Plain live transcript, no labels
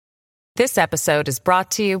This episode is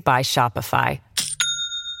brought to you by Shopify.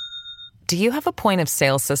 Do you have a point of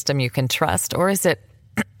sale system you can trust, or is it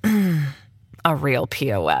a real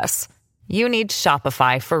POS? You need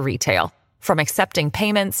Shopify for retail. From accepting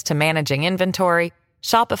payments to managing inventory,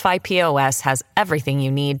 Shopify POS has everything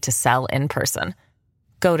you need to sell in person.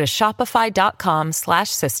 Go to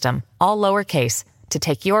shopify.com/system, all lowercase, to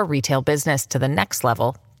take your retail business to the next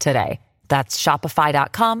level today. That's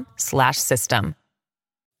shopify.com/system.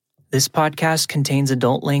 This podcast contains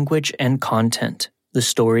adult language and content. The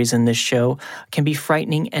stories in this show can be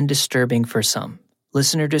frightening and disturbing for some.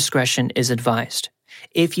 Listener discretion is advised.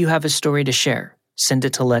 If you have a story to share, send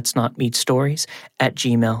it to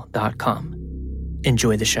letsnotmeetstories@gmail.com.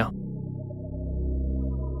 Enjoy the show.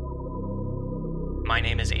 My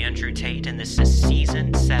name is Andrew Tate, and this is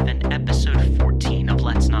Season 7, Episode 14 of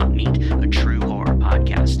Let's Not Meet, a true horror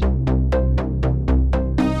podcast.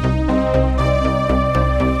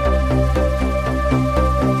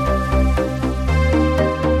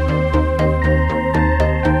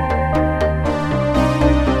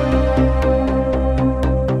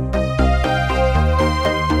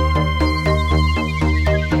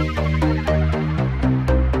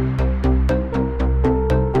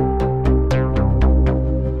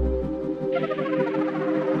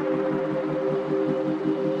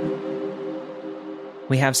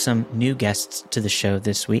 We have some new guests to the show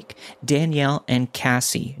this week. Danielle and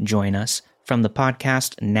Cassie join us from the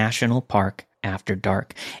podcast National Park After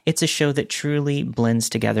Dark. It's a show that truly blends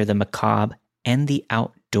together the macabre and the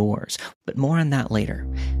outdoors, but more on that later.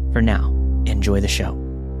 For now, enjoy the show.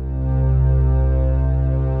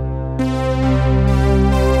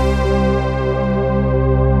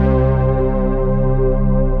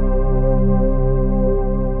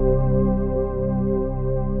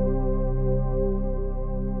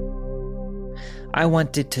 I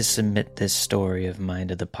wanted to submit this story of mine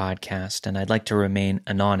to the podcast, and I'd like to remain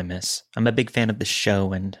anonymous. I'm a big fan of the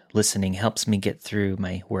show, and listening helps me get through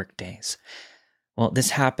my work days. Well,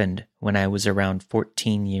 this happened when I was around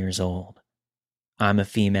 14 years old. I'm a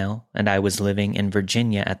female, and I was living in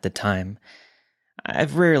Virginia at the time.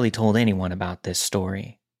 I've rarely told anyone about this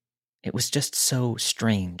story. It was just so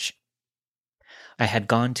strange. I had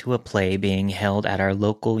gone to a play being held at our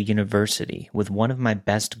local university with one of my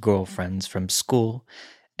best girlfriends from school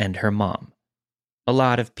and her mom. A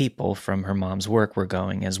lot of people from her mom's work were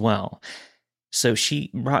going as well, so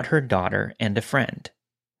she brought her daughter and a friend,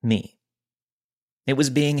 me. It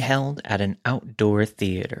was being held at an outdoor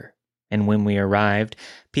theater, and when we arrived,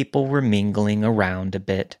 people were mingling around a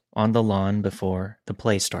bit on the lawn before the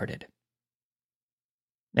play started.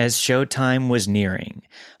 As showtime was nearing,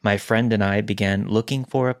 my friend and I began looking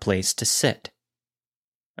for a place to sit.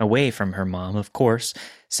 Away from her mom, of course,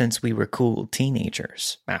 since we were cool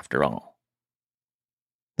teenagers, after all.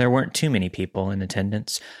 There weren't too many people in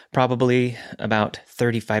attendance. Probably about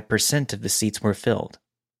 35% of the seats were filled.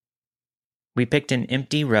 We picked an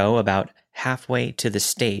empty row about halfway to the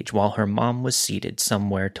stage while her mom was seated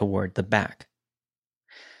somewhere toward the back.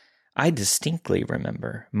 I distinctly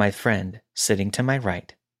remember my friend sitting to my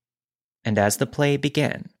right. And as the play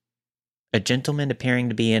began, a gentleman appearing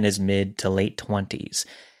to be in his mid to late 20s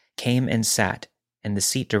came and sat in the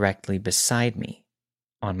seat directly beside me,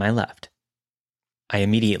 on my left. I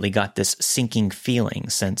immediately got this sinking feeling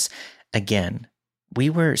since, again, we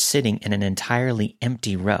were sitting in an entirely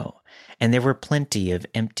empty row, and there were plenty of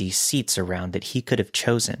empty seats around that he could have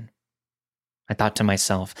chosen. I thought to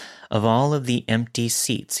myself, of all of the empty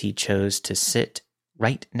seats he chose to sit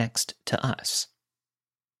right next to us.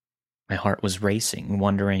 My heart was racing,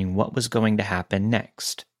 wondering what was going to happen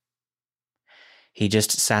next. He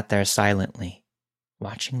just sat there silently,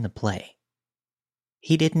 watching the play.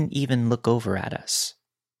 He didn't even look over at us.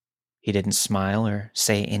 He didn't smile or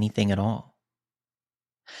say anything at all.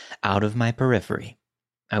 Out of my periphery,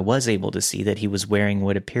 I was able to see that he was wearing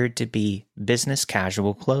what appeared to be business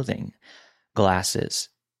casual clothing, glasses,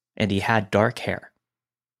 and he had dark hair.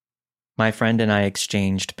 My friend and I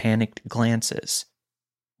exchanged panicked glances.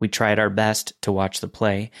 We tried our best to watch the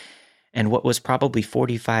play, and what was probably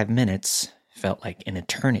 45 minutes felt like an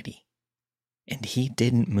eternity. And he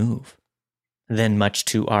didn't move. Then, much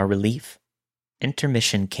to our relief,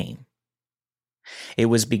 intermission came. It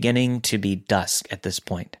was beginning to be dusk at this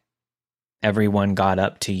point. Everyone got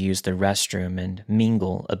up to use the restroom and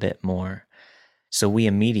mingle a bit more, so we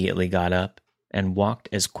immediately got up and walked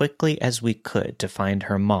as quickly as we could to find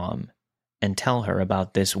her mom and tell her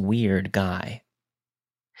about this weird guy.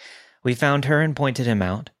 We found her and pointed him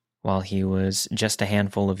out, while he was just a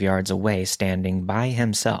handful of yards away standing by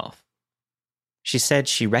himself. She said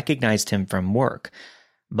she recognized him from work,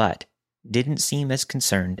 but didn't seem as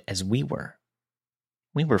concerned as we were.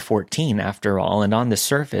 We were 14 after all, and on the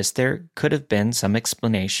surface there could have been some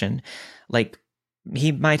explanation, like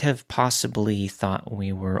he might have possibly thought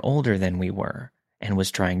we were older than we were and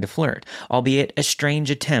was trying to flirt, albeit a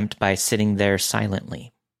strange attempt by sitting there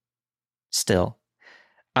silently. Still,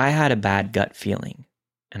 I had a bad gut feeling,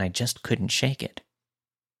 and I just couldn't shake it.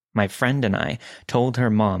 My friend and I told her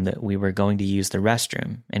mom that we were going to use the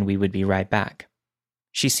restroom and we would be right back.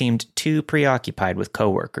 She seemed too preoccupied with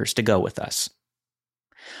coworkers to go with us.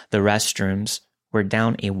 The restrooms were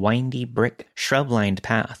down a windy brick shrub-lined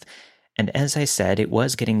path, and as I said, it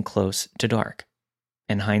was getting close to dark.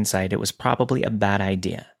 In hindsight, it was probably a bad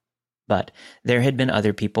idea, but there had been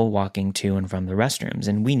other people walking to and from the restrooms,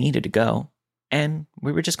 and we needed to go, and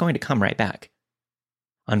we were just going to come right back.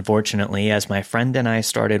 Unfortunately, as my friend and I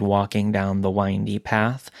started walking down the windy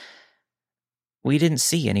path, we didn't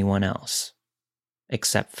see anyone else,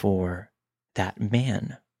 except for that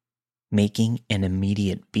man making an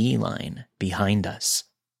immediate beeline behind us.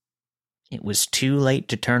 It was too late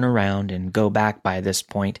to turn around and go back by this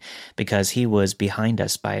point because he was behind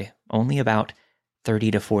us by only about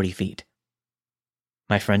 30 to 40 feet.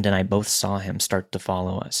 My friend and I both saw him start to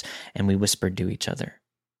follow us, and we whispered to each other,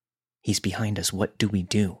 "He's behind us. What do we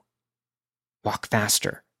do?" "Walk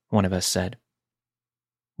faster," one of us said.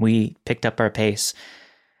 We picked up our pace,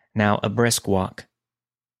 now a brisk walk.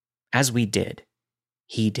 As we did,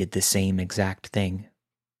 he did the same exact thing.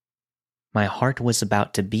 My heart was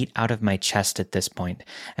about to beat out of my chest at this point,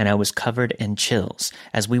 and I was covered in chills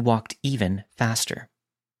as we walked even faster.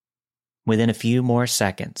 Within a few more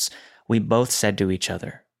seconds, we both said to each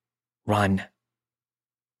other, "Run."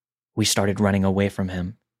 We started running away from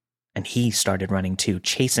him, and he started running too,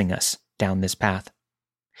 chasing us down this path.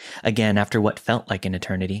 Again, after what felt like an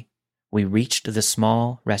eternity, we reached the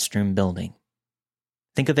small restroom building.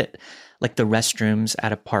 Think of it like the restrooms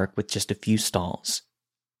at a park with just a few stalls.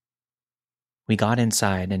 We got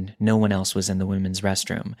inside and no one else was in the women's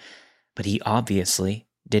restroom, but he obviously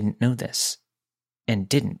didn't know this and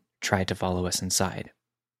didn't try to follow us inside.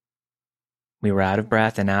 We were out of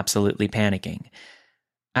breath and absolutely panicking,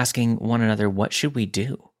 asking one another, what should we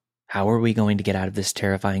do? How are we going to get out of this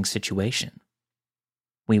terrifying situation?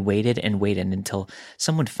 We waited and waited until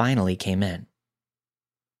someone finally came in.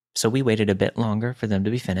 So we waited a bit longer for them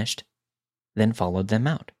to be finished, then followed them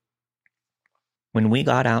out. When we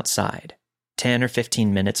got outside, 10 or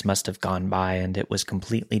 15 minutes must have gone by and it was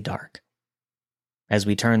completely dark. As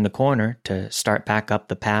we turned the corner to start back up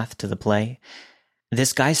the path to the play,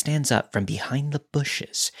 this guy stands up from behind the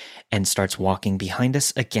bushes and starts walking behind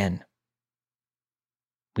us again.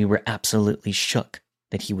 We were absolutely shook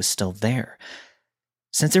that he was still there.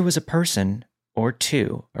 Since there was a person or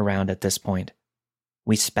two around at this point,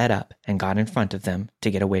 we sped up and got in front of them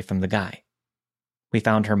to get away from the guy. We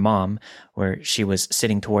found her mom, where she was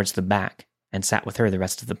sitting towards the back, and sat with her the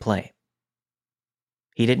rest of the play.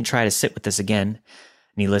 He didn't try to sit with us again.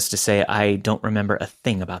 Needless to say, I don't remember a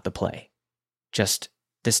thing about the play. Just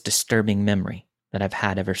this disturbing memory that I've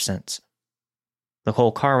had ever since. The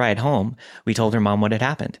whole car ride home, we told her mom what had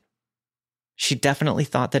happened. She definitely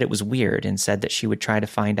thought that it was weird and said that she would try to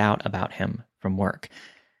find out about him from work.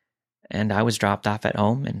 And I was dropped off at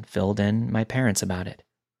home and filled in my parents about it.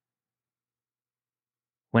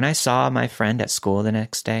 When I saw my friend at school the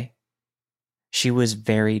next day, she was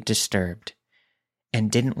very disturbed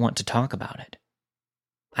and didn't want to talk about it.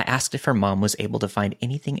 I asked if her mom was able to find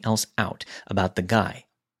anything else out about the guy,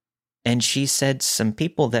 and she said some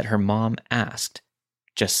people that her mom asked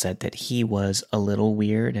just said that he was a little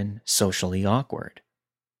weird and socially awkward,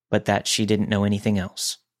 but that she didn't know anything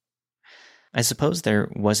else. I suppose there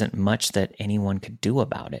wasn't much that anyone could do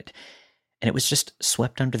about it, and it was just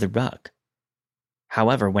swept under the rug.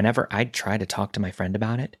 However, whenever I'd try to talk to my friend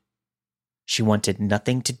about it, she wanted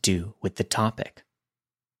nothing to do with the topic.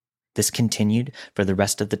 This continued for the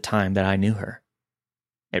rest of the time that I knew her.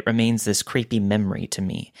 It remains this creepy memory to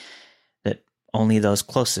me that only those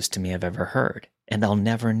closest to me have ever heard, and I'll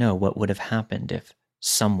never know what would have happened if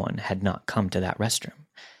someone had not come to that restroom.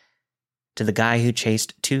 To the guy who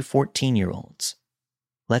chased two 14-year-olds,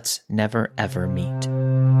 let's never ever meet.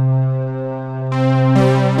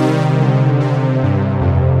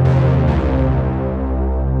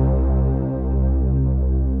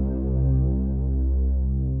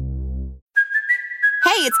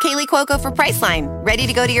 Hey, it's Kaylee Cuoco for Priceline. Ready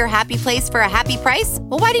to go to your happy place for a happy price?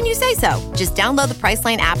 Well, why didn't you say so? Just download the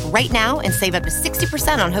Priceline app right now and save up to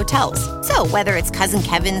 60% on hotels. So whether it's Cousin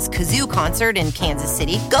Kevin's Kazoo Concert in Kansas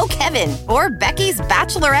City, go Kevin, or Becky's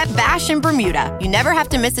Bachelorette Bash in Bermuda, you never have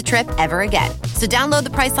to miss a trip ever again. So download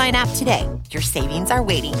the Priceline app today. Your savings are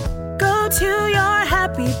waiting. Go to your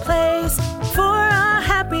happy place for a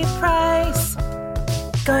happy price.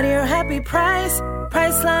 Go to your happy price,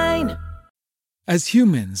 Priceline. As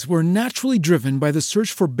humans, we're naturally driven by the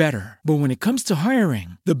search for better. But when it comes to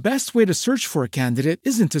hiring, the best way to search for a candidate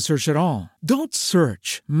isn't to search at all. Don't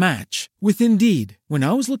search, match with Indeed. When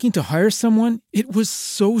I was looking to hire someone, it was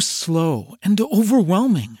so slow and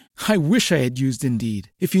overwhelming. I wish I had used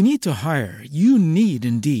Indeed. If you need to hire, you need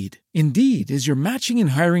Indeed. Indeed is your matching and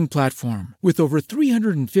hiring platform with over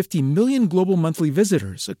 350 million global monthly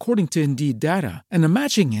visitors, according to Indeed data, and a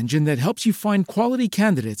matching engine that helps you find quality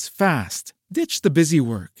candidates fast. Ditch the busy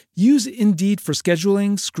work. Use Indeed for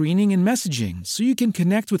scheduling, screening, and messaging so you can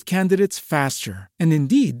connect with candidates faster. And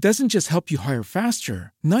Indeed doesn't just help you hire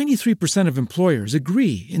faster. 93% of employers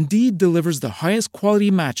agree Indeed delivers the highest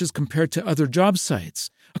quality matches compared to other job sites,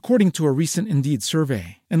 according to a recent Indeed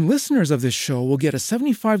survey. And listeners of this show will get a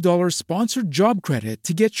 $75 sponsored job credit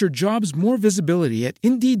to get your jobs more visibility at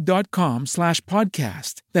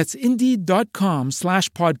Indeed.com/podcast. That's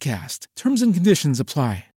Indeed.com/podcast. Terms and conditions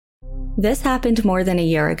apply. This happened more than a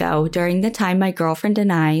year ago during the time my girlfriend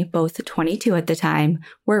and I, both 22 at the time,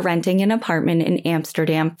 were renting an apartment in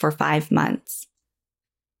Amsterdam for 5 months.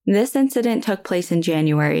 This incident took place in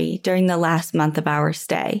January during the last month of our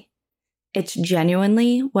stay. It's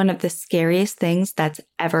genuinely one of the scariest things that's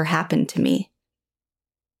ever happened to me.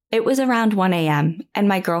 It was around 1 a.m. and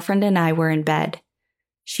my girlfriend and I were in bed.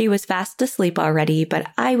 She was fast asleep already, but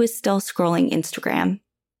I was still scrolling Instagram.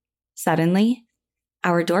 Suddenly,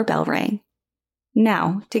 our doorbell rang.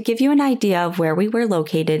 Now, to give you an idea of where we were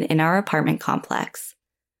located in our apartment complex.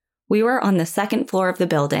 We were on the second floor of the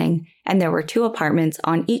building, and there were 2 apartments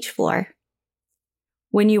on each floor.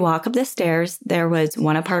 When you walk up the stairs, there was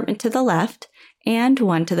one apartment to the left and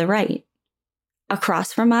one to the right.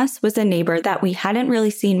 Across from us was a neighbor that we hadn't really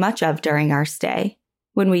seen much of during our stay.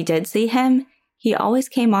 When we did see him, he always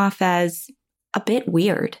came off as a bit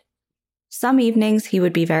weird. Some evenings he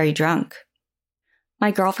would be very drunk. My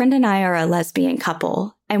girlfriend and I are a lesbian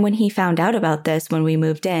couple, and when he found out about this when we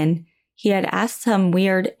moved in, he had asked some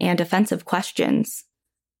weird and offensive questions.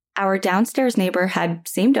 Our downstairs neighbor had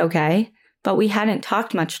seemed okay, but we hadn't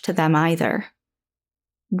talked much to them either.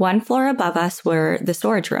 1 floor above us were the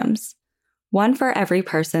storage rooms, one for every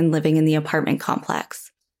person living in the apartment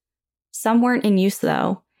complex. Some weren't in use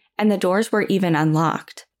though, and the doors were even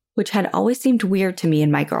unlocked, which had always seemed weird to me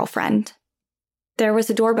and my girlfriend. There was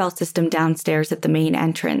a doorbell system downstairs at the main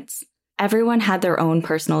entrance. Everyone had their own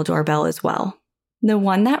personal doorbell as well. The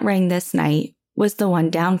one that rang this night was the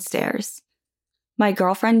one downstairs. My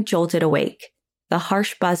girlfriend jolted awake. The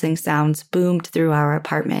harsh buzzing sounds boomed through our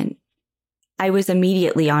apartment. I was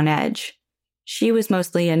immediately on edge. She was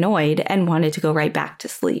mostly annoyed and wanted to go right back to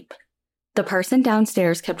sleep. The person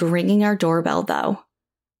downstairs kept ringing our doorbell though.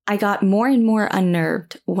 I got more and more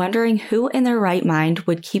unnerved, wondering who in their right mind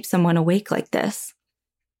would keep someone awake like this.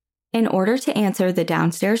 In order to answer the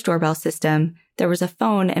downstairs doorbell system, there was a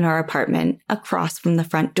phone in our apartment across from the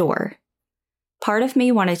front door. Part of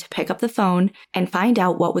me wanted to pick up the phone and find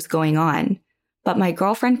out what was going on, but my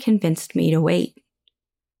girlfriend convinced me to wait.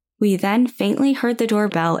 We then faintly heard the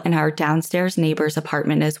doorbell in our downstairs neighbor's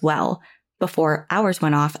apartment as well, before ours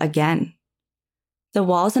went off again. The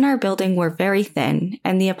walls in our building were very thin,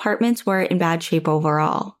 and the apartments were in bad shape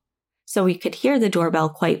overall, so we could hear the doorbell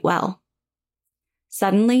quite well.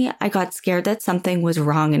 Suddenly, I got scared that something was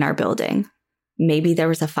wrong in our building. Maybe there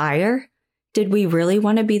was a fire? Did we really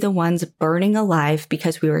want to be the ones burning alive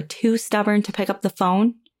because we were too stubborn to pick up the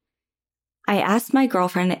phone? I asked my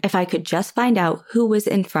girlfriend if I could just find out who was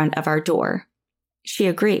in front of our door. She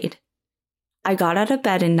agreed. I got out of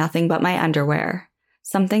bed in nothing but my underwear,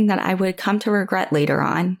 something that I would come to regret later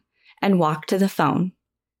on, and walked to the phone.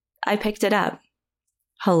 I picked it up.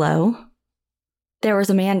 Hello? There was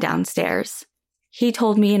a man downstairs. He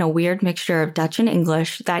told me in a weird mixture of Dutch and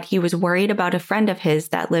English that he was worried about a friend of his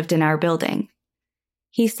that lived in our building.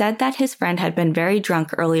 He said that his friend had been very drunk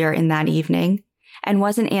earlier in that evening and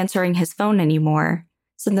wasn't answering his phone anymore,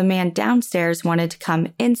 so the man downstairs wanted to come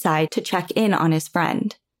inside to check in on his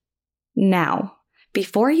friend. Now,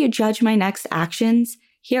 before you judge my next actions,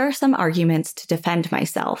 here are some arguments to defend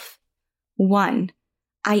myself. 1.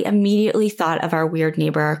 I immediately thought of our weird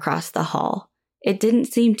neighbor across the hall. It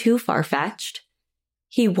didn't seem too far-fetched.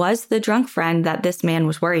 He was the drunk friend that this man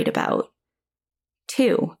was worried about.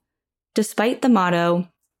 2. Despite the motto,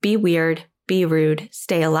 be weird, be rude,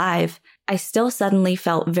 stay alive, I still suddenly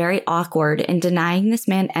felt very awkward in denying this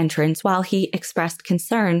man entrance while he expressed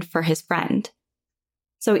concern for his friend.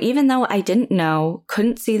 So even though I didn't know,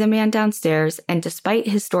 couldn't see the man downstairs, and despite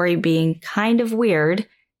his story being kind of weird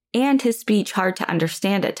and his speech hard to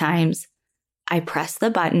understand at times, I pressed the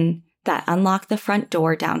button that unlocked the front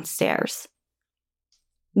door downstairs.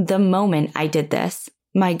 The moment I did this,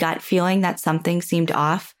 my gut feeling that something seemed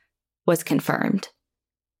off was confirmed.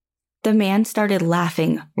 The man started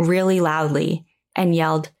laughing really loudly and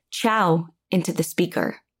yelled, "Ciao," into the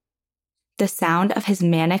speaker. The sound of his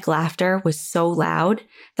manic laughter was so loud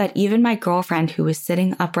that even my girlfriend, who was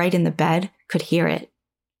sitting upright in the bed, could hear it.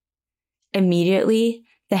 Immediately,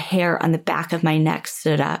 the hair on the back of my neck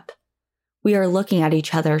stood up. We were looking at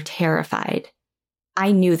each other, terrified.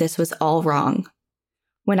 I knew this was all wrong.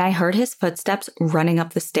 When I heard his footsteps running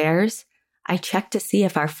up the stairs, I checked to see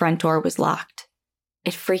if our front door was locked.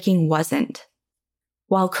 It freaking wasn't.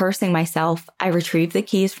 While cursing myself, I retrieved the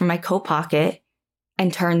keys from my coat pocket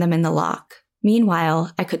and turned them in the lock.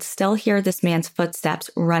 Meanwhile, I could still hear this man's footsteps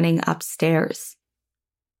running upstairs.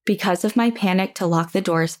 Because of my panic to lock the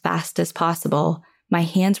door as fast as possible, my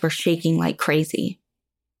hands were shaking like crazy.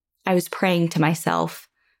 I was praying to myself,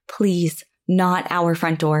 "Please, not our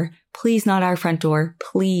front door. Please, not our front door.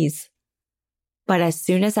 Please." But as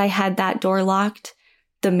soon as I had that door locked,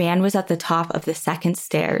 the man was at the top of the second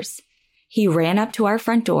stairs. He ran up to our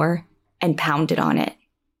front door and pounded on it.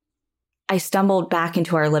 I stumbled back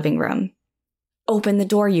into our living room. "Open the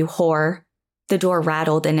door, you whore." The door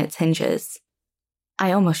rattled in its hinges.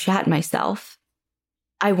 I almost shat myself.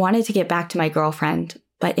 I wanted to get back to my girlfriend,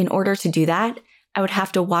 but in order to do that, I would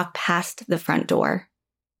have to walk past the front door.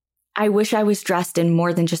 I wish I was dressed in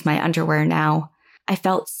more than just my underwear now. I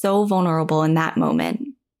felt so vulnerable in that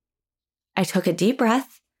moment. I took a deep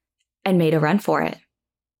breath and made a run for it.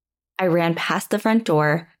 I ran past the front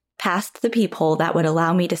door, past the peephole that would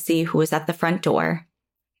allow me to see who was at the front door.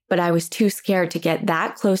 But I was too scared to get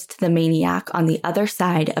that close to the maniac on the other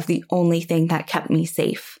side of the only thing that kept me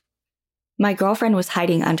safe. My girlfriend was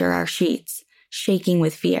hiding under our sheets, shaking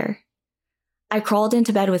with fear. I crawled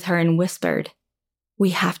into bed with her and whispered,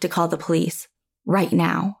 "We have to call the police, right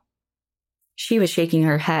now." She was shaking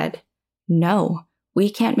her head. "No, we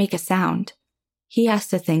can't make a sound. He has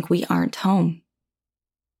to think we aren't home."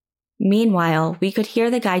 Meanwhile, we could hear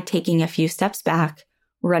the guy taking a few steps back,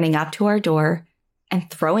 running up to our door, and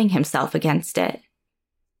throwing himself against it.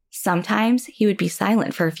 Sometimes he would be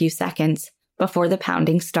silent for a few seconds before the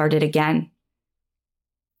pounding started again.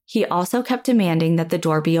 He also kept demanding that the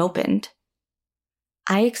door be opened.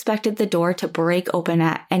 I expected the door to break open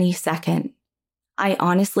at any second. I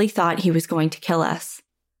honestly thought he was going to kill us.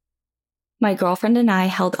 My girlfriend and I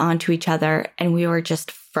held on to each other and we were just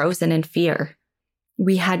frozen in fear.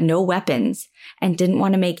 We had no weapons and didn't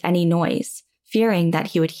want to make any noise, fearing that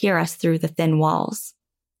he would hear us through the thin walls.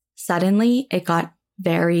 Suddenly, it got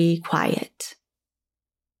very quiet.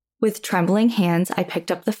 With trembling hands, I picked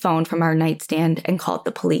up the phone from our nightstand and called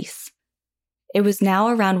the police. It was now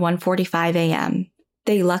around 1:45 a.m.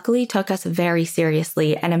 They luckily took us very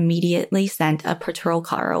seriously and immediately sent a patrol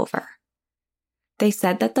car over. They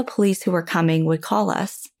said that the police who were coming would call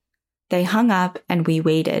us. They hung up and we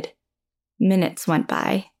waited. Minutes went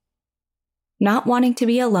by. Not wanting to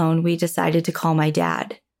be alone, we decided to call my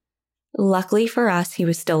dad. Luckily for us, he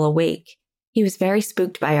was still awake. He was very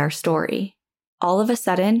spooked by our story. All of a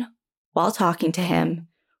sudden, while talking to him,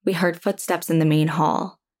 we heard footsteps in the main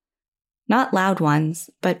hall. Not loud ones,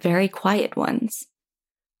 but very quiet ones.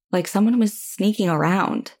 Like someone was sneaking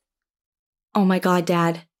around. "Oh my God,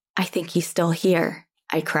 Dad, I think he's still here,"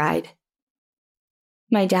 I cried.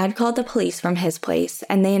 My dad called the police from his place,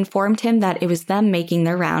 and they informed him that it was them making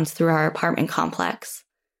their rounds through our apartment complex.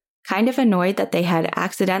 Kind of annoyed that they had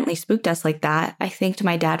accidentally spooked us like that, I thanked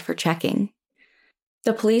my dad for checking.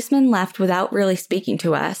 The policemen left without really speaking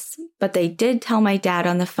to us, but they did tell my dad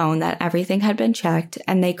on the phone that everything had been checked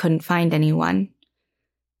and they couldn't find anyone.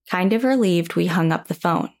 Kind of relieved, we hung up the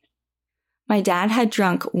phone. My dad had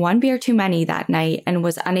drunk one beer too many that night and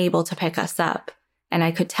was unable to pick us up, and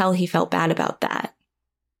I could tell he felt bad about that.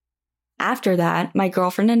 After that, my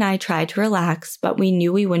girlfriend and I tried to relax, but we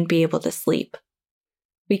knew we wouldn't be able to sleep.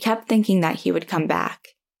 We kept thinking that he would come back.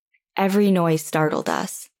 Every noise startled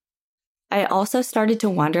us. I also started to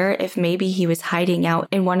wonder if maybe he was hiding out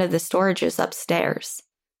in one of the storages upstairs.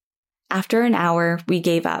 After an hour, we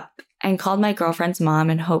gave up and called my girlfriend's mom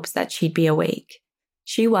in hopes that she'd be awake.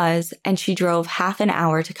 She was, and she drove half an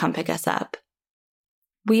hour to come pick us up.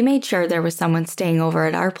 We made sure there was someone staying over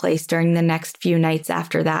at our place during the next few nights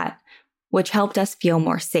after that, which helped us feel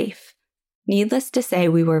more safe. Needless to say,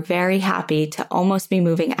 we were very happy to almost be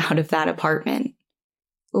moving out of that apartment.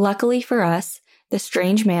 Luckily for us, the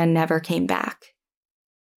strange man never came back.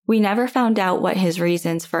 We never found out what his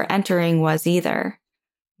reasons for entering was either.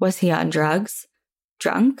 Was he on drugs?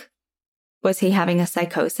 Drunk? Was he having a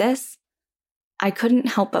psychosis? I couldn't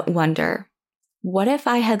help but wonder. What if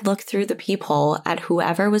I had looked through the peephole at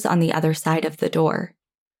whoever was on the other side of the door?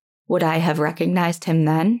 Would I have recognized him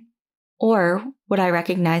then? Or would I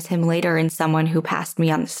recognize him later in someone who passed me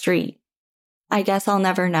on the street? I guess I'll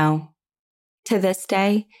never know. To this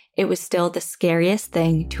day, it was still the scariest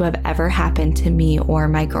thing to have ever happened to me or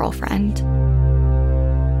my girlfriend.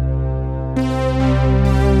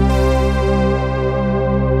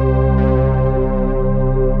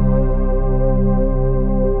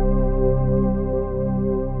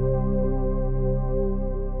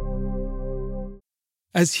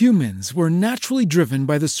 As humans, we're naturally driven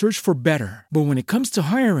by the search for better. But when it comes to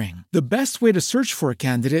hiring, the best way to search for a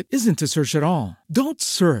candidate isn't to search at all. Don't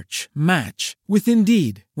search, match with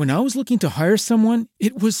Indeed. When I was looking to hire someone,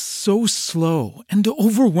 it was so slow and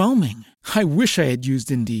overwhelming. I wish I had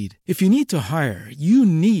used Indeed. If you need to hire, you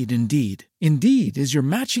need Indeed. Indeed is your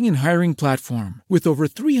matching and hiring platform with over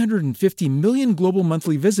 350 million global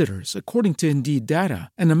monthly visitors, according to Indeed data,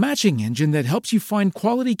 and a matching engine that helps you find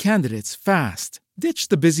quality candidates fast. Ditch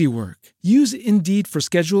the busy work. Use Indeed for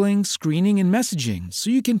scheduling, screening, and messaging so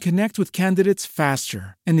you can connect with candidates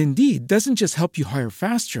faster. And Indeed doesn't just help you hire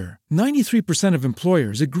faster. 93% of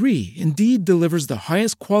employers agree Indeed delivers the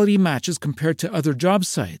highest quality matches compared to other job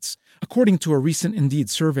sites, according to a recent Indeed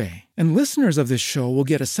survey. And listeners of this show will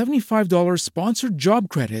get a $75 sponsored job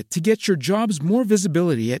credit to get your jobs more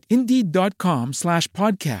visibility at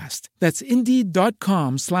Indeed.com/podcast. That's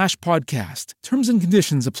Indeed.com/podcast. Terms and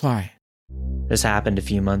conditions apply. This happened a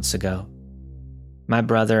few months ago. My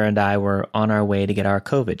brother and I were on our way to get our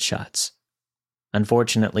COVID shots.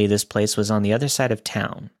 Unfortunately, this place was on the other side of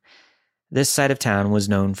town. This side of town was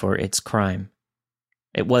known for its crime.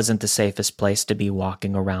 It wasn't the safest place to be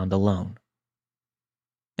walking around alone.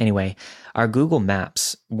 Anyway, our Google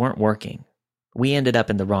Maps weren't working. We ended up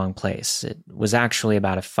in the wrong place. It was actually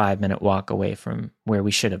about a 5-minute walk away from where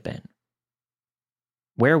we should have been.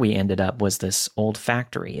 Where we ended up was this old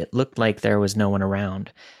factory. It looked like there was no one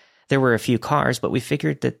around. There were a few cars, but we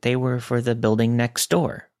figured that they were for the building next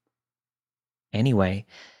door. Anyway,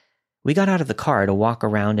 we got out of the car to walk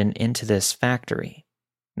around and into this factory.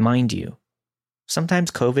 Mind you,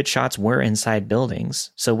 sometimes COVID shots were inside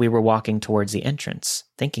buildings, so we were walking towards the entrance,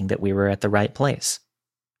 thinking that we were at the right place.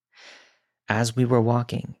 As we were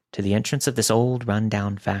walking to the entrance of this old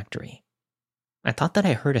rundown factory, I thought that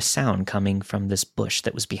I heard a sound coming from this bush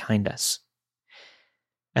that was behind us.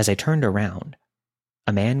 As I turned around,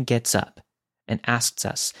 a man gets up and asks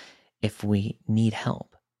us if we need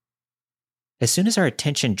help. As soon as our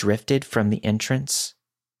attention drifted from the entrance,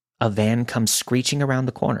 a van comes screeching around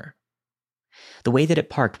the corner. The way that it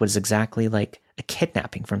parked was exactly like a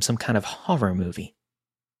kidnapping from some kind of horror movie.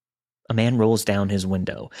 A man rolls down his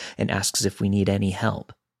window and asks if we need any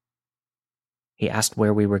help. He asked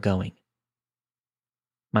where we were going.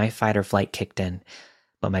 My fight or flight kicked in,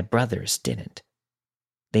 but my brothers didn't.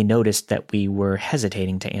 They noticed that we were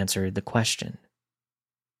hesitating to answer the question.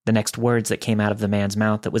 The next words that came out of the man's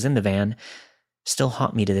mouth that was in the van still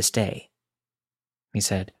haunt me to this day. He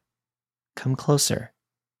said, "Come closer.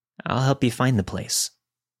 I'll help you find the place."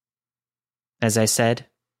 As I said,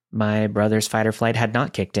 my brother's fight or flight had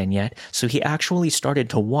not kicked in yet, so he actually started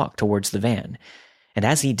to walk towards the van. And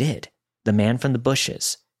as he did, the man from the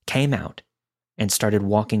bushes came out and started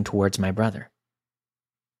walking towards my brother.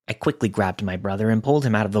 I quickly grabbed my brother and pulled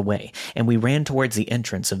him out of the way, and we ran towards the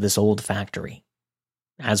entrance of this old factory.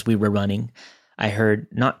 As we were running, I heard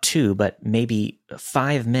not 2, but maybe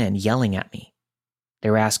 5 men yelling at me. They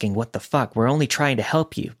were asking, "What the fuck? We're only trying to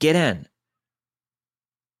help you. Get in."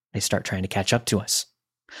 They start trying to catch up to us.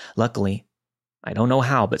 Luckily, I don't know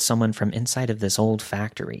how, but someone from inside of this old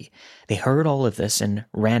factory, they heard all of this and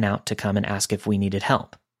ran out to come and ask if we needed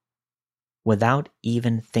help. Without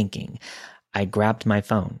even thinking, I grabbed my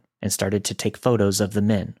phone and started to take photos of the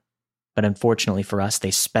men. But unfortunately for us, they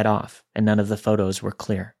sped off and none of the photos were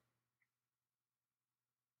clear.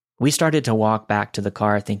 We started to walk back to the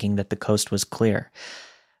car thinking that the coast was clear.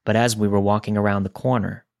 But as we were walking around the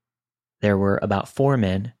corner, there were about 4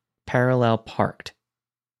 men parallel parked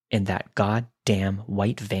in that goddamn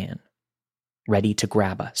white van, ready to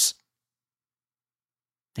grab us.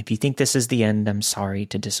 If you think this is the end, I'm sorry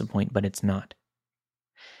to disappoint, but it's not.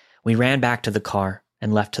 We ran back to the car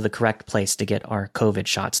and left to the correct place to get our COVID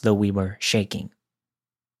shots, though we were shaking.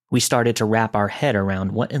 We started to wrap our head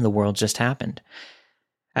around what in the world just happened.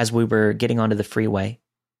 As we were getting onto the freeway,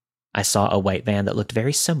 I saw a white van that looked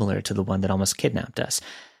very similar to the one that almost kidnapped us.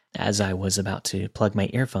 As I was about to plug my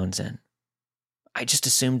earphones in, I just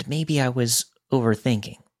assumed maybe I was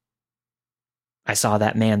overthinking. I saw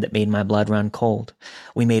that man that made my blood run cold.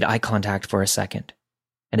 We made eye contact for a second,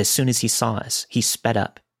 and as soon as he saw us, he sped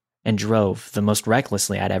up and drove the most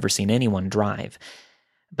recklessly I'd ever seen anyone drive.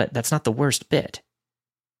 But that's not the worst bit.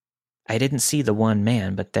 I didn't see the one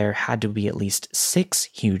man, but there had to be at least 6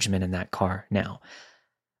 huge men in that car now.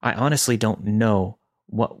 I honestly don't know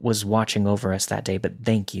what was watching over us that day, but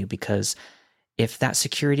thank you, because if that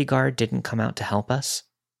security guard didn't come out to help us,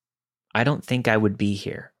 I don't think I would be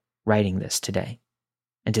here writing this today.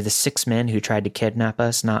 And to the 6 men who tried to kidnap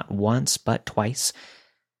us not once but twice,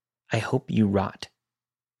 I hope you rot.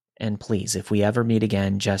 And please, if we ever meet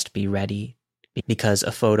again, just be ready, because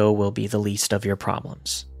a photo will be the least of your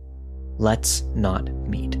problems. Let's not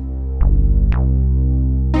meet.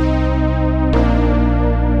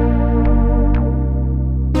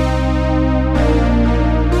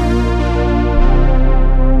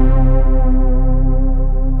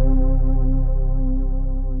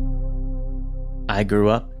 I grew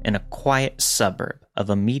up in a quiet suburb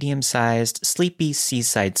of a medium-sized, sleepy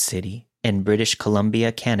seaside city in British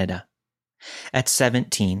Columbia, Canada. At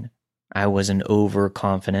 17, I was an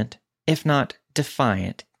overconfident, if not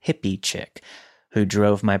defiant, hippie chick who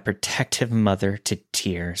drove my protective mother to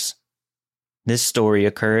tears. This story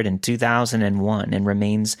occurred in 2001 and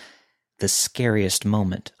remains the scariest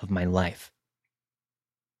moment of my life.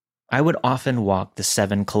 I would often walk the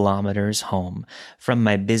 7 kilometers home from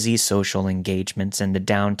my busy social engagements in the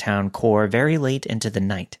downtown core very late into the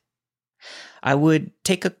night. I would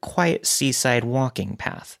take a quiet seaside walking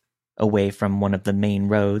path away from one of the main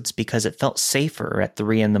roads because it felt safer at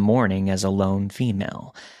 3 a.m. as a lone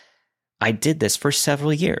female. I did this for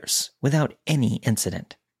several years without any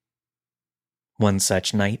incident. One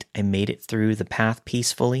such night, I made it through the path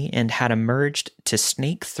peacefully and had emerged to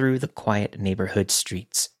snake through the quiet neighborhood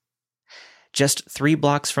streets. Just 3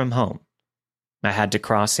 blocks from home, I had to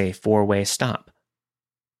cross a 4-way stop.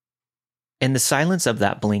 In the silence of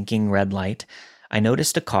that blinking red light, I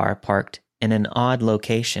noticed a car parked in an odd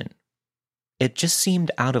location. It just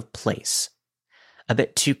seemed out of place, a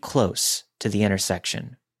bit too close to the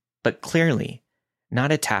intersection, but clearly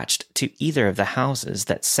not attached to either of the houses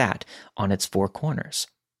that sat on its 4 corners.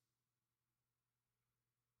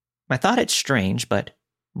 I thought it strange, but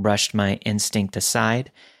brushed my instinct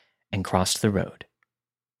aside and crossed the road.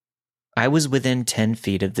 I was within 10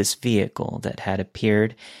 feet of this vehicle that had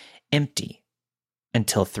appeared empty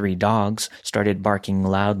until 3 dogs started barking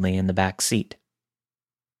loudly in the back seat.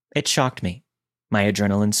 It shocked me. My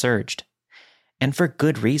adrenaline surged. And for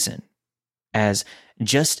good reason, as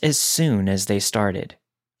just as soon as they started,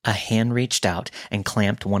 a hand reached out and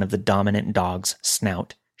clamped one of the dominant dog's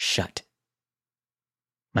snout shut.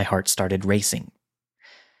 My heart started racing,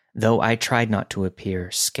 though I tried not to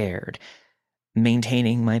appear scared,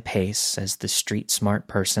 maintaining my pace as the street-smart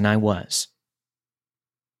person I was.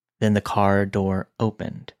 Then the car door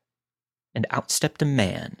opened, and out stepped a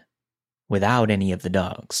man without any of the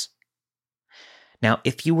dogs. Now,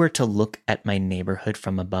 if you were to look at my neighborhood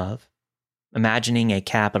from above, imagining a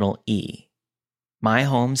capital E, my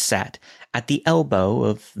home sat at the elbow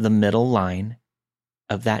of the middle line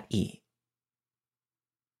of that E.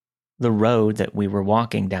 The road that we were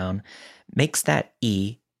walking down makes that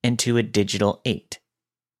E into a digital 8,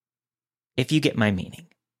 if you get my meaning.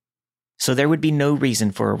 So there would be no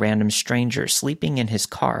reason for a random stranger sleeping in his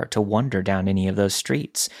car to wander down any of those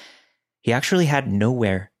streets. He actually had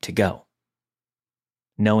nowhere to go.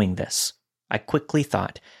 Knowing this, I quickly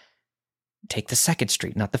thought, take the 2nd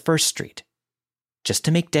street, not the 1st street, just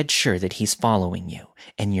to make dead sure that he's following you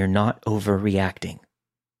and you're not overreacting.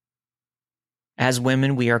 As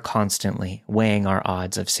women, we are constantly weighing our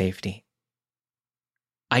odds of safety.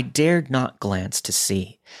 I dared not glance to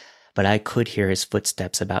see, but I could hear his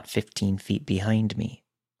footsteps about 15 feet behind me,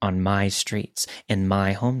 on my streets, in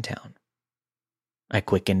my hometown. I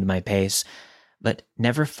quickened my pace, but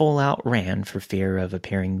never full out ran for fear of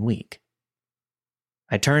appearing weak.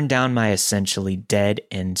 I turned down my essentially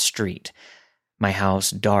dead-end street, my house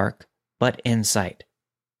dark but in sight.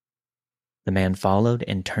 The man followed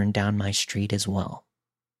and turned down my street as well.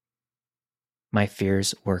 My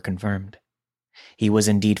fears were confirmed. He was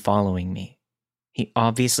indeed following me. He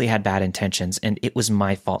obviously had bad intentions, and it was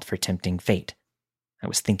my fault for tempting fate. I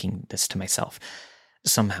was thinking this to myself.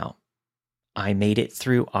 Somehow, I made it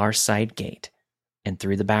through our side gate and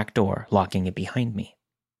through the back door, locking it behind me.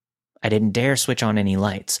 I didn't dare switch on any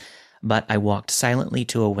lights, but I walked silently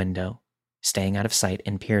to a window, staying out of sight,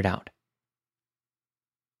 and peered out.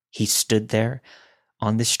 He stood there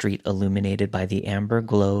on the street illuminated by the amber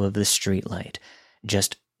glow of the streetlight,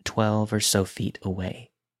 just 12 or so feet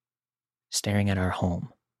away, staring at our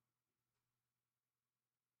home.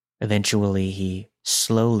 Eventually, he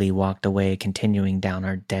slowly walked away, continuing down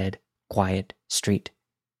our dead, quiet street.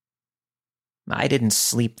 I didn't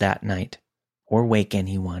sleep that night or wake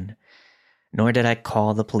anyone, nor did I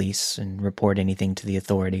call the police and report anything to the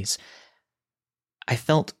authorities. I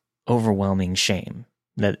felt overwhelming shame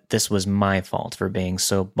that this was my fault for being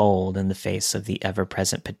so bold in the face of the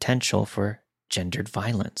ever-present potential for gendered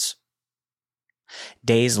violence.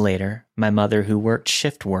 Days later, my mother, who worked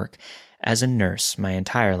shift work as a nurse my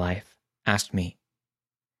entire life, asked me,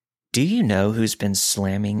 "Do you know who's been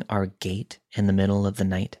slamming our gate in the middle of the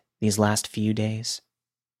night these last few days?"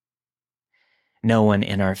 No one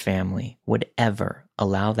in our family would ever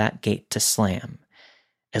allow that gate to slam,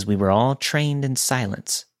 as we were all trained in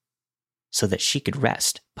silence so that she could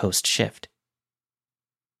rest post-shift.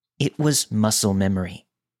 It was muscle memory.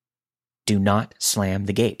 Do not slam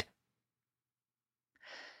the gate.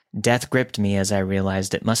 Death gripped me as I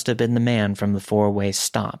realized it must have been the man from the four-way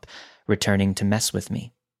stop returning to mess with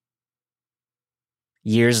me.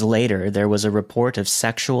 Years later, there was a report of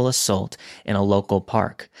sexual assault in a local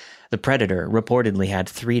park. The predator reportedly had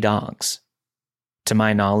 3 dogs. To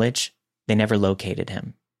my knowledge, they never located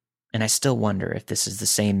him, and I still wonder if this is the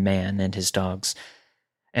same man and his dogs.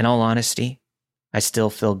 In all honesty, I still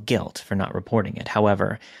feel guilt for not reporting it.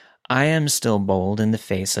 However, I am still bold in the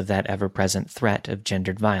face of that ever-present threat of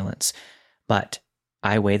gendered violence, but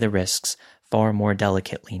I weigh the risks far more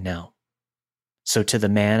delicately now. So to the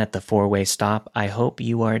man at the four-way stop, I hope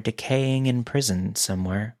you are decaying in prison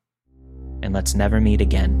somewhere, and let's never meet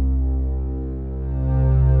again.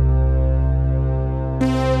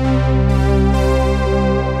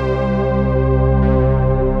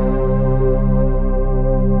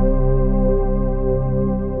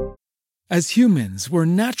 As humans, we're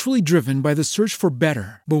naturally driven by the search for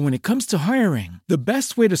better. But when it comes to hiring, the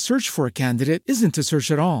best way to search for a candidate isn't to search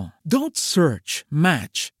at all. Don't search,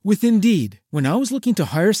 match with Indeed. When I was looking to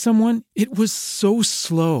hire someone, it was so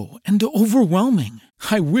slow and overwhelming.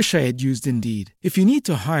 I wish I had used Indeed. If you need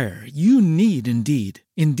to hire, you need Indeed.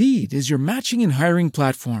 Indeed is your matching and hiring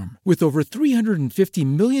platform with over 350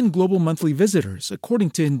 million global monthly visitors,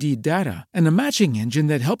 according to Indeed data, and a matching engine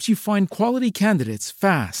that helps you find quality candidates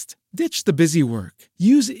fast. Ditch the busy work.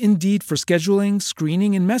 Use Indeed for scheduling,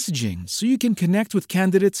 screening, and messaging so you can connect with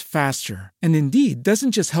candidates faster. And Indeed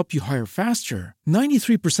doesn't just help you hire faster.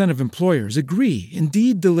 93% of employers agree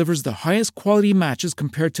Indeed delivers the highest quality matches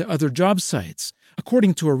compared to other job sites,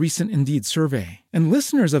 according to a recent Indeed survey. And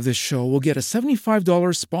listeners of this show will get a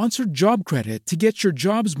 $75 sponsored job credit to get your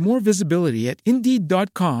jobs more visibility at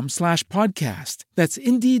Indeed.com/podcast. That's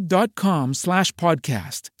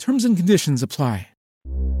Indeed.com/podcast. Terms and conditions apply.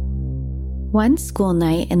 One school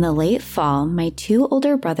night in the late fall, my 2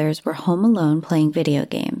 older brothers were home alone playing video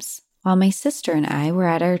games, while my sister and I were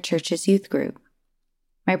at our church's youth group.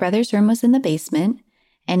 My brother's room was in the basement,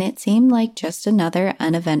 and it seemed like just another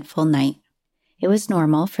uneventful night. It was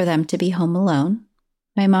normal for them to be home alone.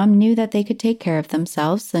 My mom knew that they could take care of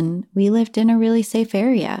themselves, and we lived in a really safe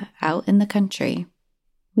area out in the country.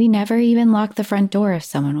 We never even locked the front door if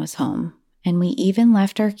someone was home, and we even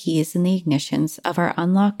left our keys in the ignitions of our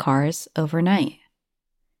unlocked cars overnight.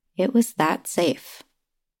 It was that safe.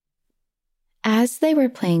 As they were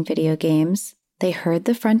playing video games, they heard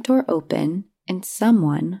the front door open and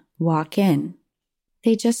someone walk in.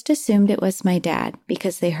 They just assumed it was my dad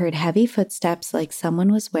because they heard heavy footsteps like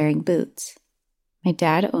someone was wearing boots. My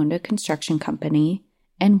dad owned a construction company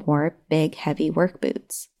and wore big, heavy work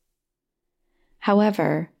boots.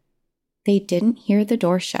 However, they didn't hear the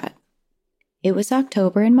door shut. It was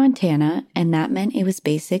October in Montana, and that meant it was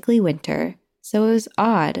basically winter, so it was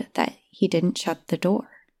odd that he didn't shut the door.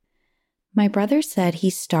 My brother said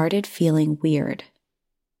he started feeling weird.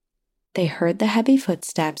 They heard the heavy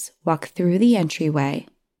footsteps walk through the entryway,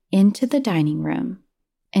 into the dining room,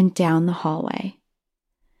 and down the hallway.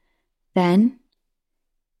 Then,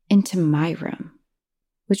 into my room,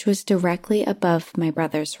 which was directly above my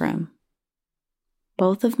brother's room.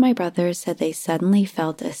 Both of my brothers said they suddenly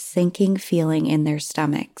felt a sinking feeling in their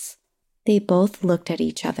stomachs. They both looked at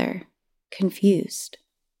each other, confused.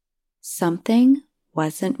 Something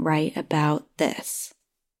wasn't right about this.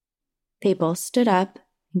 They both stood up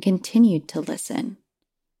and continued to listen.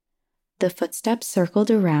 The footsteps circled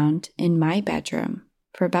around in my bedroom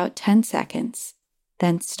for about 10 seconds,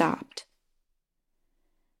 then stopped.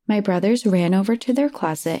 My brothers ran over to their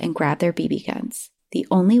closet and grabbed their BB guns, the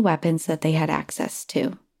only weapons that they had access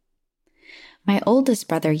to. My oldest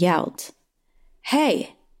brother yelled,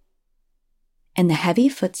 "Hey!" And the heavy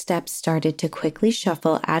footsteps started to quickly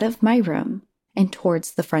shuffle out of my room and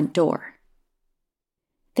towards the front door.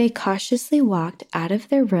 They cautiously walked out of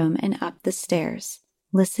their room and up the stairs,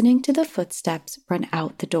 listening to the footsteps run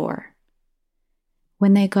out the door.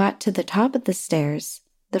 When they got to the top of the stairs,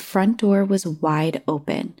 the front door was wide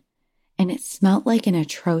open, and it smelled like an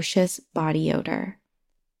atrocious body odor.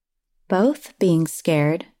 Both being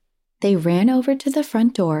scared, they ran over to the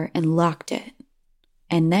front door and locked it,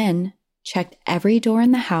 and then checked every door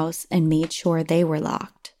in the house and made sure they were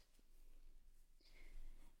locked.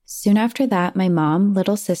 Soon after that, my mom,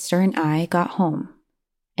 little sister, and I got home,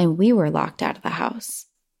 and we were locked out of the house.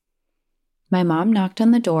 My mom knocked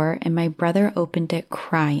on the door, and my brother opened it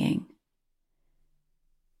crying.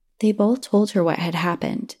 They both told her what had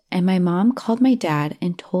happened, and my mom called my dad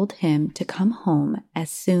and told him to come home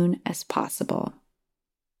as soon as possible.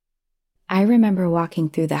 I remember walking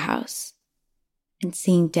through the house and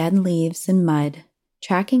seeing dead leaves and mud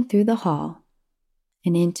tracking through the hall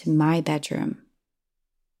and into my bedroom.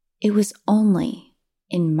 It was only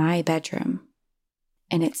in my bedroom,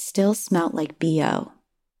 and it still smelled like BO.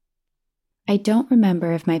 I don't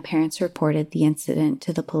remember if my parents reported the incident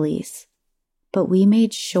to the police, but we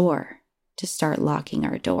made sure to start locking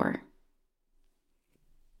our door.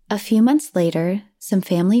 A few months later, some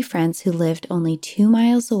family friends who lived only 2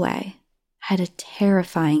 miles away had a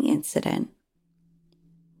terrifying incident.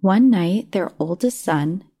 One night, their oldest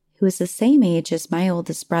son, who was the same age as my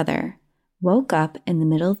oldest brother, woke up in the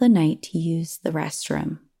middle of the night to use the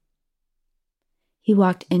restroom. He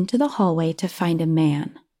walked into the hallway to find a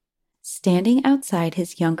man standing outside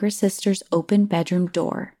his younger sister's open bedroom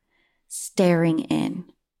door, staring in.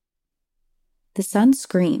 The son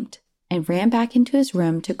screamed and ran back into his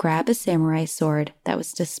room to grab a samurai sword that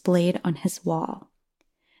was displayed on his wall.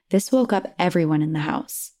 This woke up everyone in the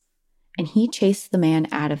house, and he chased the man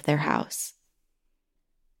out of their house.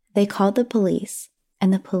 They called the police,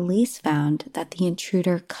 and the police found that the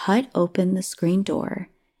intruder cut open the screen door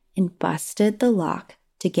and busted the lock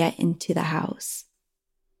to get into the house.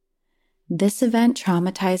 This event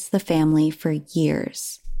traumatized the family for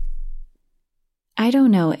years. I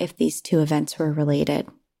don't know if these two events were related,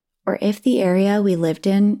 or if the area we lived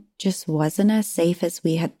in just wasn't as safe as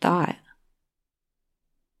we had thought.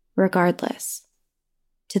 Regardless,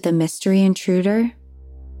 to the mystery intruder,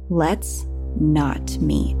 let's not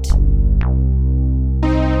meet.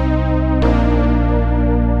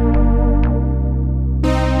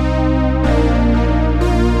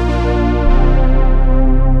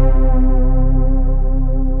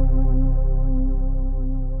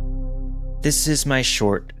 This is my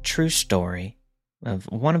short, true story of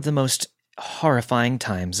one of the most horrifying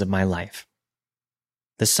times of my life.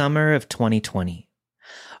 The summer of 2020,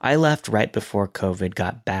 I left right before COVID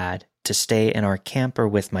got bad to stay in our camper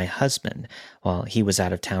with my husband while he was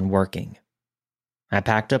out of town working. I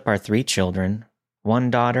packed up our 3 children, 1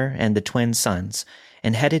 daughter and the twin sons,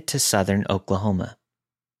 and headed to southern Oklahoma.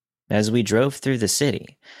 As we drove through the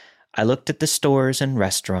city, I looked at the stores and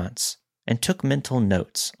restaurants and took mental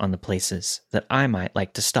notes on the places that I might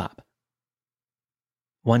like to stop.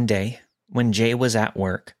 One day, when Jay was at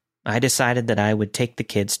work, I decided that I would take the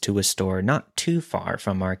kids to a store not too far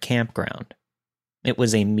from our campground. It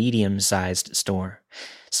was a medium-sized store,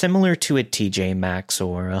 similar to a TJ Maxx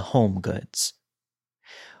or a Home Goods.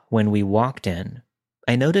 When we walked in,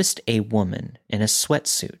 I noticed a woman in a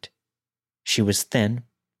sweatsuit. She was thin,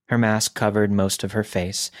 her mask covered most of her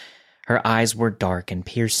face. Her eyes were dark and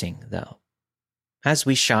piercing, though. As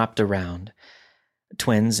we shopped around,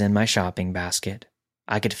 twins in my shopping basket,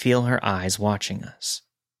 I could feel her eyes watching us.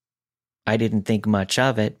 I didn't think much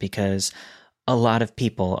of it because a lot of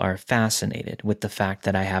people are fascinated with the fact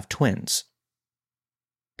that I have twins.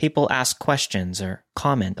 People ask questions or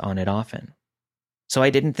comment on it often, so I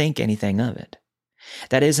didn't think anything of it.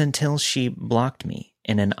 That is until she blocked me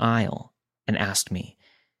in an aisle and asked me,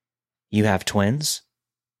 "You have twins?"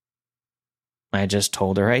 I just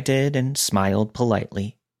told her I did and smiled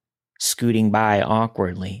politely, scooting by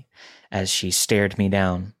awkwardly as she stared me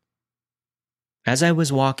down. As I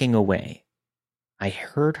was walking away, I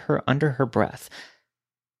heard her under her breath,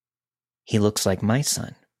 "He looks like my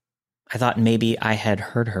son." I thought maybe I had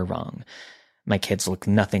heard her wrong. My kids look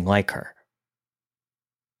nothing like her.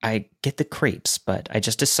 I get the creeps, but I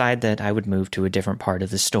just decided that I would move to a different part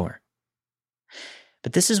of the store.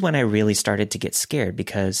 But this is when I really started to get scared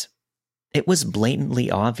because it was blatantly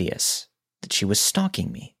obvious that she was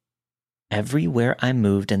stalking me. Everywhere I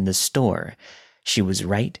moved in the store, she was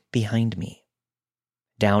right behind me.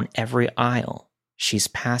 Down every aisle, she's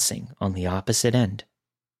passing on the opposite end.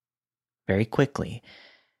 Very quickly,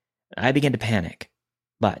 I began to panic,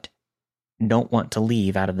 but don't want to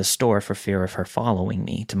leave out of the store for fear of her following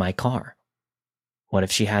me to my car. What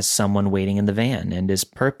if she has someone waiting in the van and is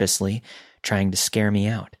purposely trying to scare me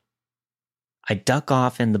out? I duck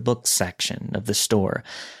off in the book section of the store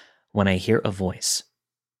when I hear a voice.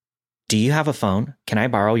 Do you have a phone? Can I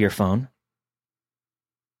borrow your phone?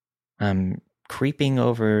 I'm creeping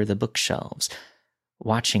over the bookshelves,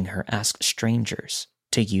 watching her ask strangers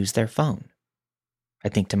to use their phone. I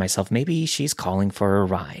think to myself, maybe she's calling for a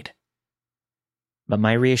ride. But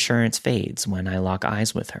my reassurance fades when I lock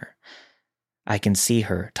eyes with her. I can see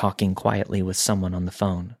her talking quietly with someone on the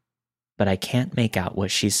phone, but I can't make out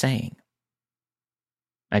what she's saying.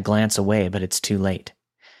 I glance away, but it's too late.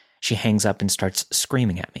 She hangs up and starts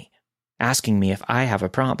screaming at me, asking me if I have a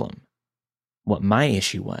problem, what my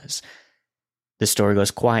issue was. The store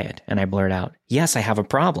goes quiet, and I blurt out, "Yes, I have a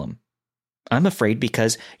problem. I'm afraid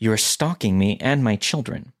because you're stalking me and my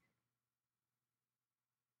children."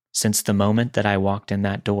 Since the moment that I walked in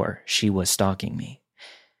that door, she was stalking me.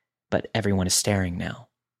 But everyone is staring now.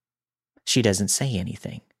 She doesn't say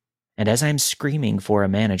anything, and as I'm screaming for a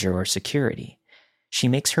manager or security, she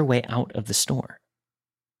makes her way out of the store.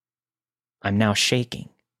 I'm now shaking.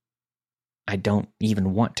 I don't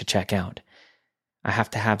even want to check out. I have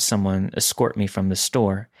to have someone escort me from the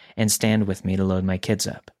store and stand with me to load my kids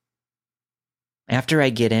up. After I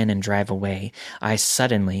get in and drive away, I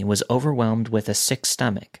suddenly was overwhelmed with a sick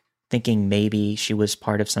stomach, thinking maybe she was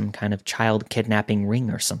part of some kind of child kidnapping ring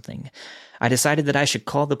or something. I decided that I should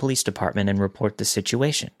call the police department and report the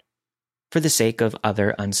situation, for the sake of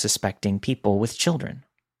other unsuspecting people with children.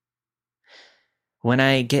 When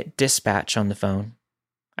I get dispatch on the phone,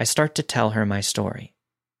 I start to tell her my story.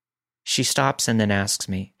 She stops and then asks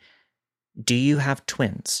me, "Do you have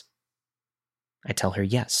twins?" I tell her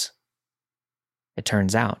yes. It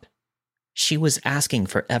turns out, she was asking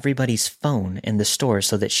for everybody's phone in the store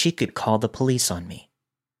so that she could call the police on me,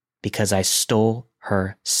 because I stole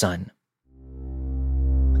her son.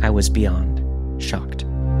 I was beyond shocked.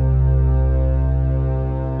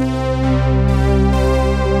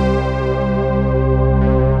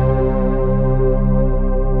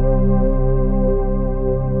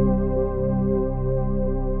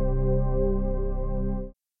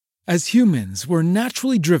 As humans, we're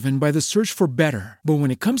naturally driven by the search for better. But when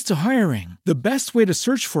it comes to hiring, the best way to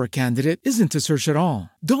search for a candidate isn't to search at all.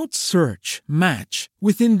 Don't search, match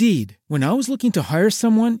with Indeed. When I was looking to hire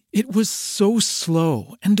someone, it was so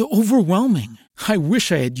slow and overwhelming. I wish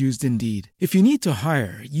I had used Indeed. If you need to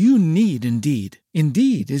hire, you need Indeed.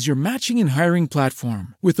 Indeed is your matching and hiring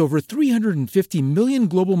platform with over 350 million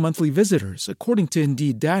global monthly visitors, according to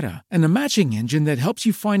Indeed data, and a matching engine that helps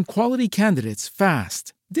you find quality candidates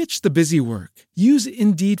fast. Ditch the busy work. Use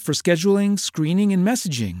Indeed for scheduling, screening, and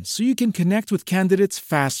messaging so you can connect with candidates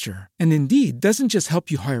faster. And Indeed doesn't just help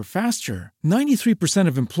you hire faster. 93%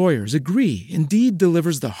 of employers agree Indeed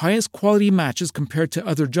delivers the highest quality matches compared to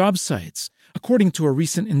other job sites, according to a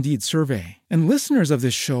recent Indeed survey. And listeners of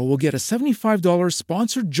this show will get a $75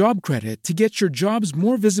 sponsored job credit to get your jobs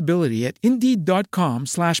more visibility at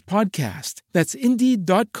Indeed.com/podcast. That's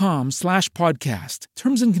Indeed.com/podcast.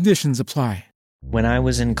 Terms and conditions apply. When I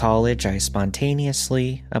was in college, I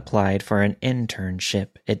spontaneously applied for an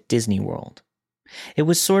internship at Disney World. It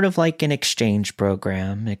was sort of like an exchange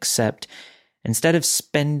program, except instead of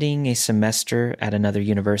spending a semester at another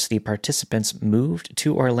university, participants moved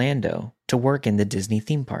to Orlando to work in the Disney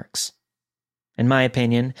theme parks. In my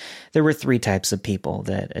opinion, there were 3 types of people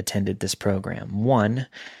that attended this program. 1,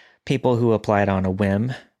 people who applied on a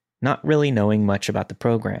whim, not really knowing much about the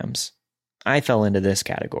programs. I fell into this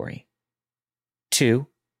category. 2,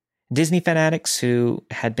 Disney fanatics who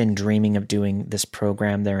had been dreaming of doing this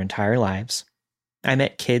program their entire lives. I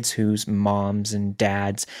met kids whose moms and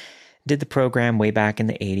dads did the program way back in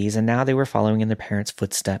the 80s, and now they were following in their parents'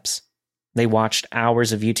 footsteps. They watched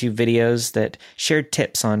hours of YouTube videos that shared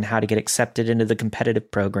tips on how to get accepted into the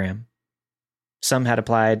competitive program. Some had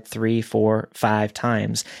applied 3, 4, 5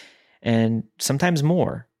 times, and sometimes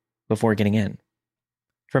more, before getting in.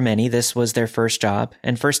 For many, this was their first job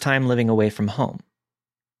and first time living away from home.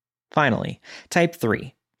 Finally, type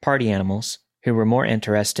 3, party animals who were more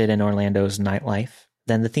interested in Orlando's nightlife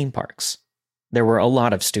than the theme parks. There were a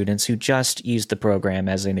lot of students who just used the program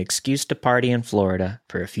as an excuse to party in Florida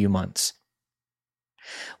for a few months.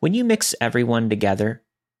 When you mix everyone together,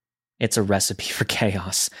 it's a recipe for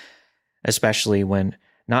chaos, especially when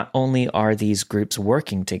not only are these groups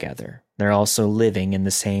working together, they're also living in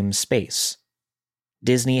the same space.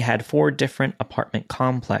 Disney had 4 different apartment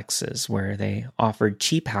complexes where they offered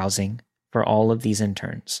cheap housing for all of these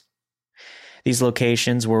interns. These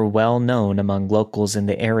locations were well known among locals in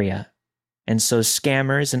the area, and so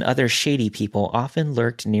scammers and other shady people often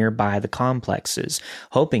lurked nearby the complexes,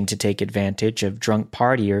 hoping to take advantage of drunk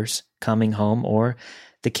partiers coming home or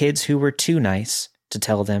the kids who were too nice to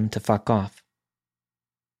tell them to fuck off.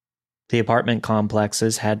 The apartment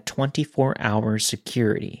complexes had 24-hour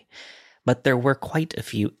security, but there were quite a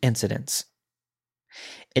few incidents.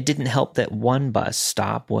 It didn't help that one bus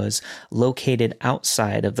stop was located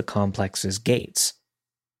outside of the complex's gates.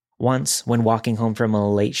 Once, when walking home from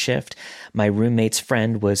a late shift, my roommate's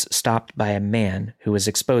friend was stopped by a man who was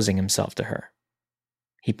exposing himself to her.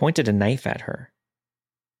 He pointed a knife at her.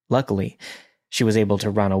 Luckily, she was able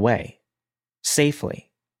to run away,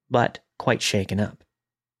 safely, but quite shaken up.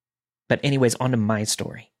 But anyways, on to my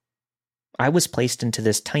story. I was placed into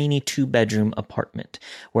this tiny 2-bedroom apartment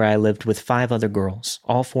where I lived with 5 other girls,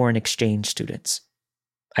 all foreign exchange students.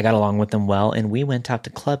 I got along with them well, and we went out to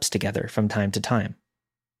clubs together from time to time.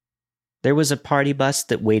 There was a party bus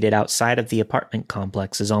that waited outside of the apartment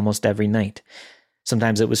complexes almost every night.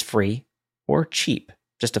 Sometimes it was free or cheap,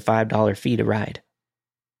 just a $5 fee to ride.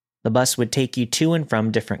 The bus would take you to and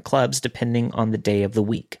from different clubs depending on the day of the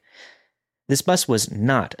week. This bus was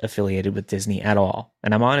not affiliated with Disney at all,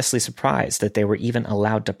 and I'm honestly surprised that they were even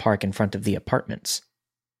allowed to park in front of the apartments.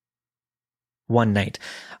 One night,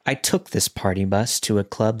 I took this party bus to a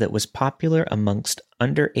club that was popular amongst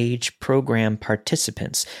underage program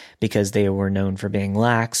participants because they were known for being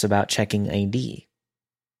lax about checking ID.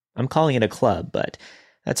 I'm calling it a club, but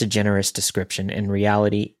that's a generous description. In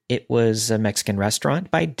reality, it was a Mexican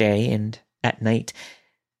restaurant by day, and at night,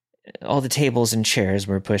 all the tables and chairs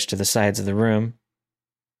were pushed to the sides of the room,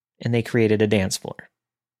 and they created a dance floor.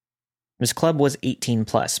 This club was 18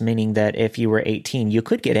 plus, meaning that if you were 18, you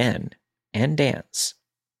could get in and dance,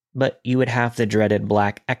 but you would have the dreaded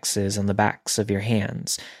black X's on the backs of your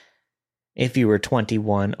hands. If you were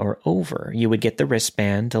 21 or over, you would get the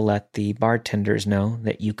wristband to let the bartenders know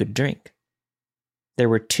that you could drink. There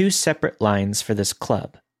were 2 separate lines for this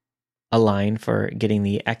club, a line for getting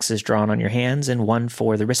the X's drawn on your hands and one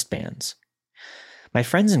for the wristbands. My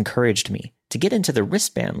friends encouraged me to get into the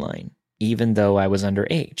wristband line, even though I was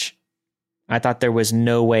underage. I thought there was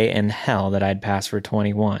no way in hell that I'd pass for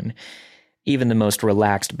 21. Even the most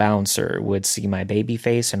relaxed bouncer would see my baby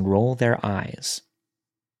face and roll their eyes.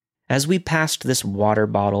 As we passed this water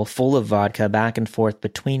bottle full of vodka back and forth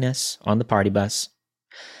between us on the party bus,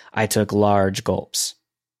 I took large gulps.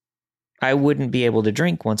 I wouldn't be able to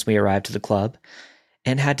drink once we arrived to the club,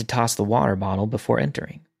 and had to toss the water bottle before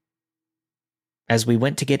entering. As we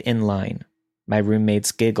went to get in line, my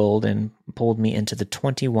roommates giggled and pulled me into the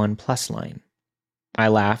 21 plus line. I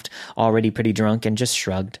laughed, already pretty drunk, and just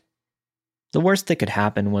shrugged. The worst that could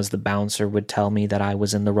happen was the bouncer would tell me that I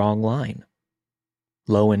was in the wrong line.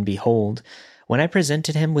 Lo and behold, when I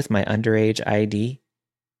presented him with my underage ID,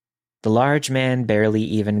 the large man barely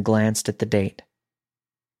even glanced at the date.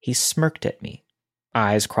 He smirked at me,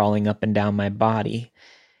 eyes crawling up and down my body,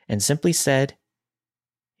 and simply said,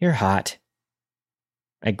 "You're hot."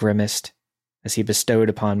 I grimaced as he bestowed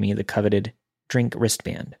upon me the coveted drink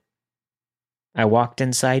wristband. I walked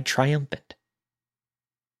inside triumphant.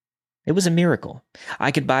 It was a miracle. I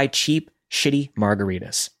could buy cheap, shitty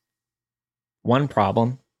margaritas. One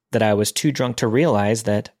problem, that I was too drunk to realize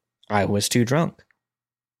that I was too drunk.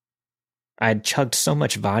 I'd chugged so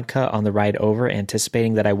much vodka on the ride over,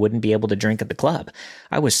 anticipating that I wouldn't be able to drink at the club.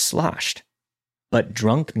 I was sloshed. But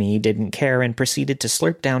drunk me didn't care and proceeded to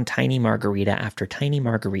slurp down tiny margarita after tiny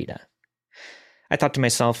margarita. I thought to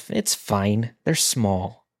myself, it's fine, they're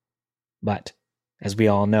small. But, as we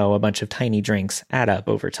all know, a bunch of tiny drinks add up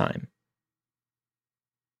over time.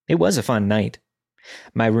 It was a fun night.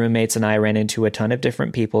 My roommates and I ran into a ton of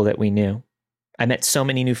different people that we knew. I met so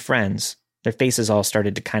many new friends. Their faces all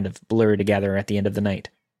started to kind of blur together at the end of the night.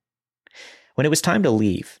 When it was time to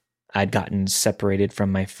leave, I'd gotten separated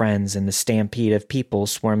from my friends in the stampede of people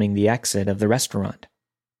swarming the exit of the restaurant.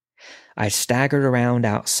 I staggered around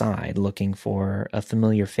outside looking for a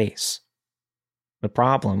familiar face. The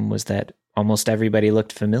problem was that almost everybody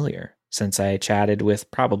looked familiar, since I chatted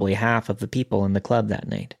with probably half of the people in the club that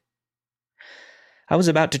night. I was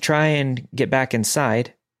about to try and get back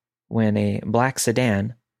inside when a black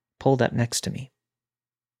sedan pulled up next to me.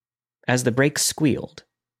 As the brakes squealed,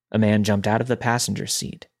 a man jumped out of the passenger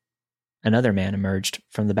seat. Another man emerged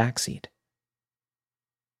from the back seat.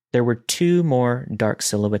 There were 2 more dark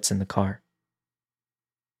silhouettes in the car.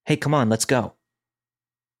 "Hey, come on, let's go."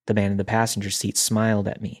 The man in the passenger seat smiled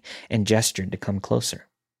at me and gestured to come closer.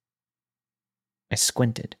 I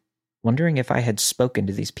squinted, wondering if I had spoken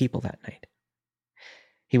to these people that night.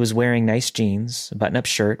 He was wearing nice jeans, a button-up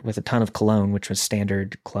shirt with a ton of cologne, which was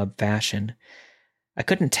standard club fashion. I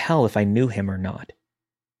couldn't tell if I knew him or not,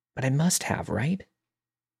 but I must have, right?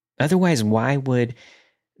 Otherwise, why would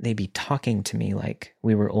they be talking to me like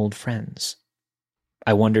we were old friends?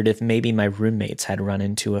 I wondered if maybe my roommates had run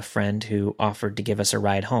into a friend who offered to give us a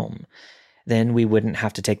ride home. Then we wouldn't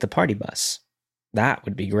have to take the party bus. That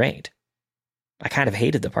would be great. I kind of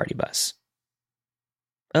hated the party bus.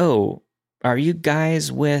 "Oh, are you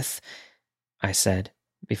guys with..." I said,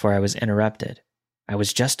 before I was interrupted. I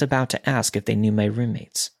was just about to ask if they knew my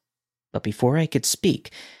roommates. But before I could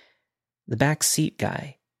speak, the back seat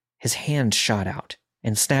guy, his hand shot out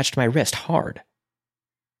and snatched my wrist hard.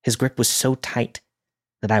 His grip was so tight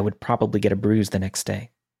that I would probably get a bruise the next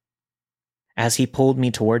day. As he pulled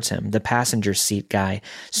me towards him, the passenger seat guy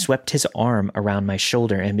swept his arm around my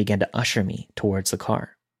shoulder and began to usher me towards the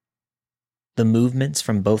car. The movements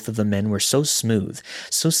from both of the men were so smooth,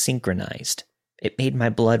 so synchronized, it made my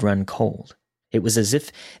blood run cold. It was as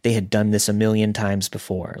if they had done this a million times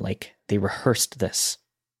before, like they rehearsed this.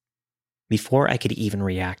 Before I could even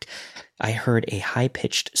react, I heard a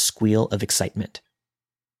high-pitched squeal of excitement.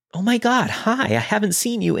 "Oh my God, hi, I haven't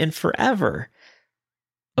seen you in forever."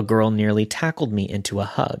 A girl nearly tackled me into a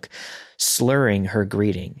hug, slurring her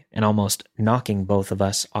greeting and almost knocking both of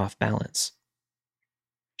us off balance.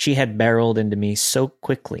 She had barreled into me so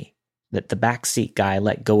quickly that the backseat guy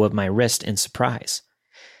let go of my wrist in surprise.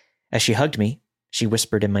 As she hugged me, she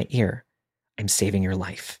whispered in my ear, "I'm saving your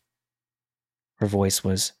life." Her voice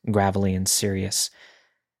was gravelly and serious,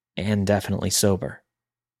 and definitely sober.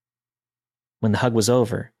 When the hug was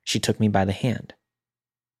over, she took me by the hand.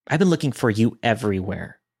 "I've been looking for you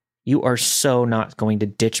everywhere. You are so not going to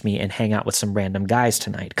ditch me and hang out with some random guys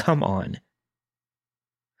tonight. Come on."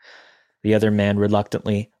 The other man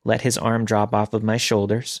reluctantly let his arm drop off of my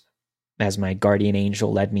shoulders as my guardian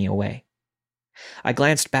angel led me away. I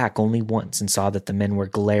glanced back only once and saw that the men were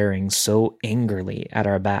glaring so angrily at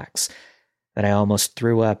our backs that I almost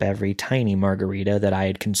threw up every tiny margarita that I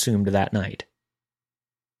had consumed that night.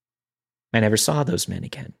 I never saw those men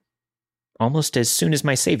again. Almost as soon as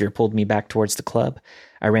my savior pulled me back towards the club,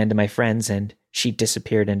 I ran to my friends and she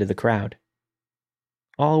disappeared into the crowd.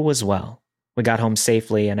 All was well. We got home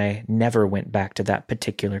safely and I never went back to that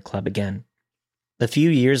particular club again. A few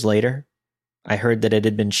years later, I heard that it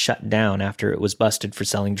had been shut down after it was busted for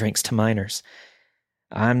selling drinks to minors.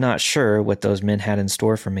 I'm not sure what those men had in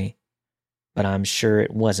store for me, but I'm sure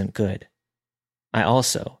it wasn't good. I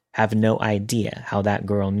also have no idea how that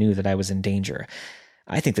girl knew that I was in danger.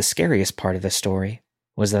 I think the scariest part of the story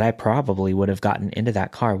was that I probably would have gotten into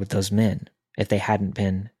that car with those men if they hadn't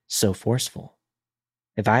been so forceful.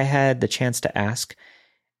 If I had the chance to ask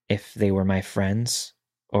if they were my friends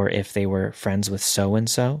or if they were friends with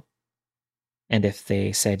so-and-so, and if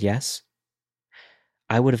they said yes,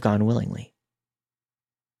 I would have gone willingly.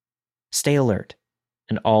 Stay alert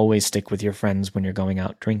and always stick with your friends when you're going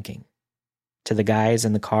out drinking. To the guys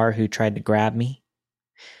in the car who tried to grab me,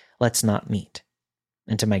 let's not meet.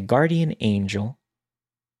 And to my guardian angel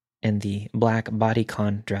in the black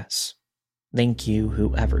bodycon dress, thank you,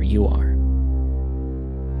 whoever you are.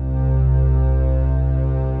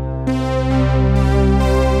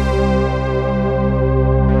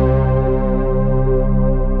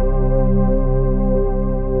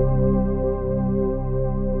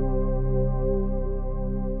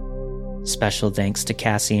 Special thanks to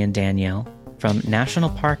Cassie and Danielle from National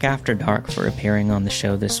Park After Dark for appearing on the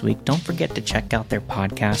show this week. Don't forget to check out their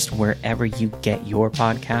podcast wherever you get your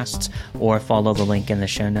podcasts or follow the link in the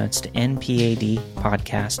show notes to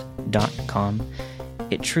npadpodcast.com.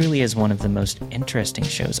 It truly is one of the most interesting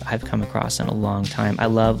shows I've come across in a long time. I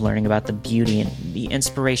love learning about the beauty and the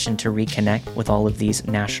inspiration to reconnect with all of these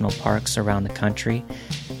national parks around the country.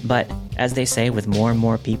 But as they say, with more and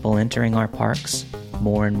more people entering our parks,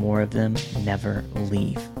 more and more of them never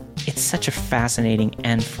leave. It's such a fascinating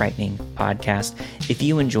and frightening podcast. If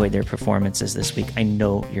you enjoyed their performances this week, I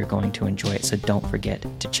know you're going to enjoy it, so don't forget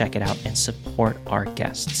to check it out and support our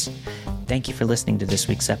guests. Thank you for listening to this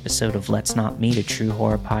week's episode of Let's Not Meet, a true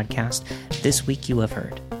horror podcast. This week you have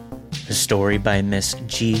heard the story by Miss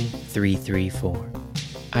G334,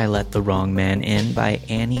 I Let the Wrong Man In by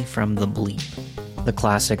Annie from the Bleep, The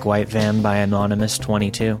Classic White Van by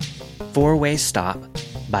Anonymous22, Four-Way Stop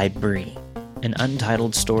by Bree, An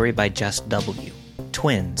Untitled Story by Jess W.,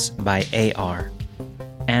 Twins by AR,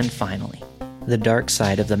 and finally, The Dark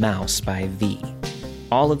Side of the Mouse by V.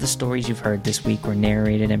 All of the stories you've heard this week were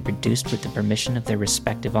narrated and produced with the permission of their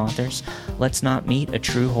respective authors. Let's Not Meet, a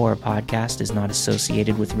true horror podcast, is not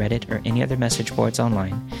associated with Reddit or any other message boards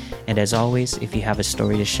online. And as always, if you have a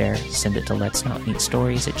story to share, send it to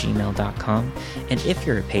letsnotmeetstories@gmail.com. And if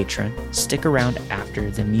you're a patron, stick around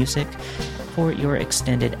after the music for your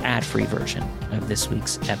extended ad-free version of this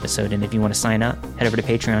week's episode. And if you want to sign up, head over to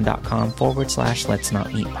patreon.com/Let's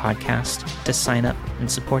Not Meet podcast to sign up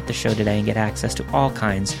and support the show today and get access to all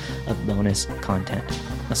kinds of bonus content.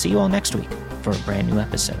 I'll see you all next week for a brand new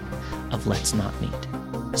episode of Let's Not Meet.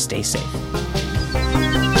 Stay safe.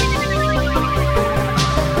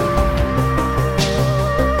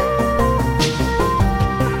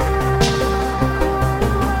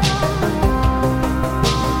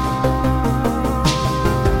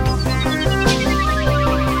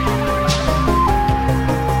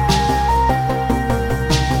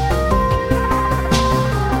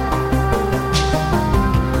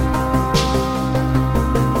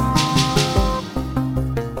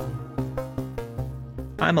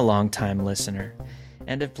 a long-time listener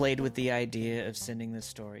and have played with the idea of sending this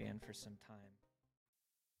story in for some time.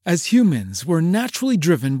 As humans, we're naturally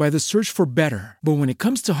driven by the search for better. But when it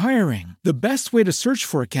comes to hiring, the best way to search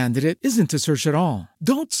for a candidate isn't to search at all.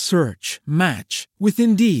 Don't search, match with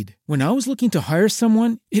Indeed. When I was looking to hire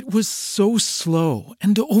someone, it was so slow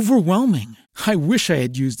and overwhelming. I wish I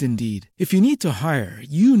had used Indeed. If you need to hire,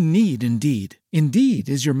 you need Indeed. Indeed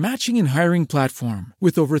is your matching and hiring platform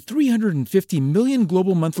with over 350 million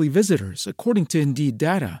global monthly visitors, according to Indeed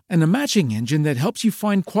data, and a matching engine that helps you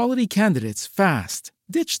find quality candidates fast.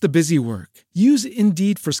 Ditch the busy work. Use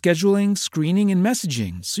Indeed for scheduling, screening, and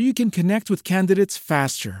messaging so you can connect with candidates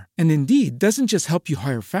faster. And Indeed doesn't just help you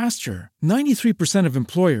hire faster. 93% of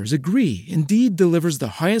employers agree Indeed delivers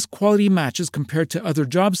the highest quality matches compared to other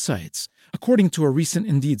job sites, according to a recent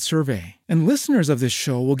Indeed survey. And listeners of this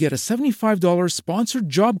show will get a $75 sponsored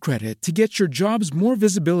job credit to get your jobs more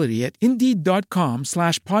visibility at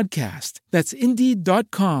Indeed.com/podcast. That's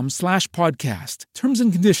Indeed.com/podcast. Terms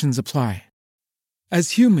and conditions apply.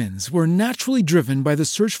 As humans, we're naturally driven by the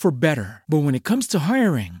search for better. But when it comes to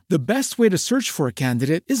hiring, the best way to search for a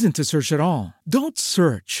candidate isn't to search at all. Don't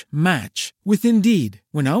search, match with Indeed.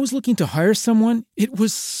 When I was looking to hire someone, it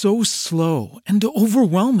was so slow and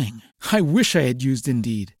overwhelming. I wish I had used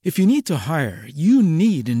Indeed. If you need to hire, you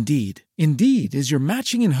need Indeed. Indeed is your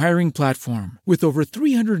matching and hiring platform with over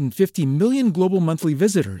 350 million global monthly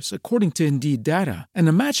visitors, according to Indeed data, and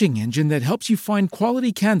a matching engine that helps you find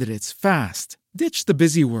quality candidates fast. Ditch the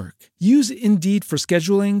busy work. Use Indeed for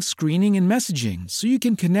scheduling, screening, and messaging so you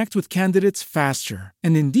can connect with candidates faster.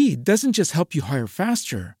 And Indeed doesn't just help you hire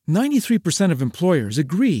faster. 93% of employers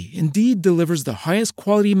agree Indeed delivers the highest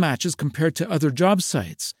quality matches compared to other job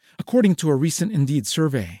sites, according to a recent Indeed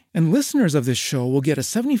survey. And listeners of this show will get a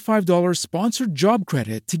 $75 sponsored job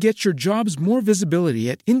credit to get your jobs more visibility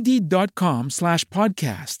at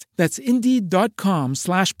Indeed.com/podcast. That's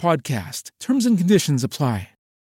Indeed.com/podcast. Terms and conditions apply.